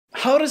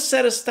How to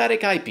set a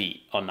static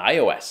IP on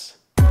iOS.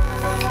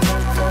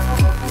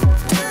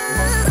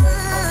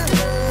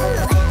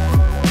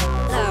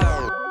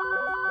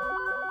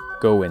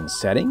 Go in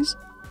Settings,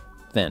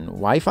 then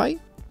Wi-Fi,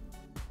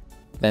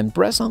 then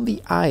press on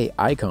the I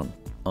icon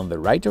on the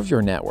right of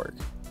your network.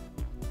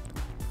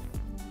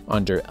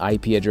 Under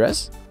IP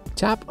address,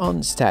 tap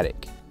on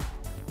Static.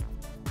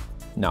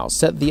 Now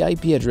set the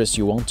IP address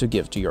you want to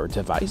give to your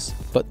device,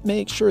 but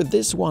make sure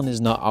this one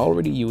is not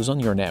already used on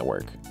your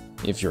network.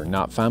 If you're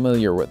not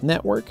familiar with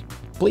network,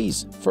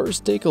 please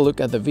first take a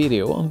look at the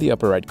video on the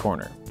upper right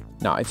corner.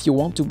 Now, if you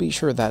want to be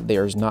sure that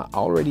there's not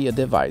already a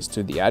device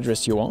to the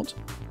address you want,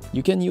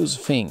 you can use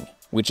Fing,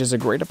 which is a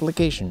great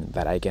application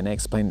that I can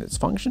explain its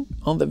function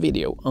on the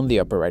video on the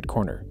upper right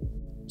corner.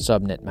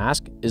 Subnet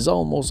mask is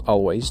almost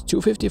always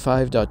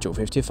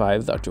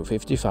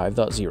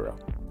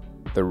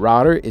 255.255.255.0. The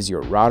router is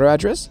your router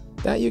address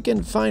that you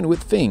can find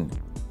with Fing,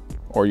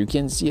 or you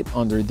can see it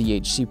under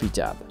the HCP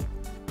tab.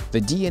 The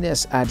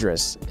DNS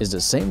address is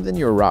the same than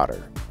your router,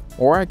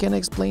 or I can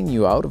explain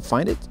you how to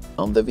find it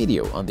on the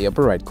video on the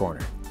upper right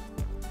corner.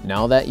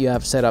 Now that you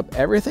have set up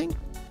everything,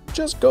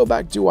 just go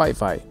back to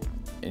Wi-Fi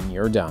and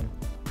you're done.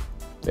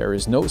 There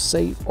is no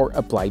save or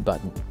apply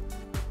button.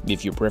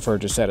 If you prefer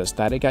to set a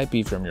static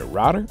IP from your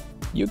router,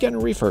 you can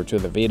refer to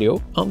the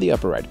video on the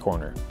upper right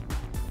corner.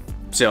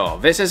 So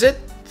this is it.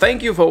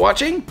 Thank you for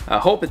watching. I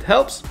hope it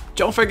helps.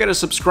 Don't forget to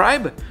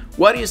subscribe.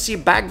 What you see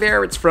back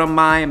there, it's from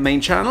my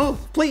main channel.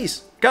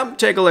 Please come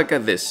take a look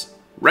at this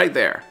right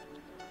there.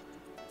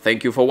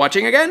 Thank you for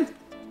watching again.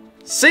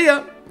 See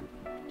ya!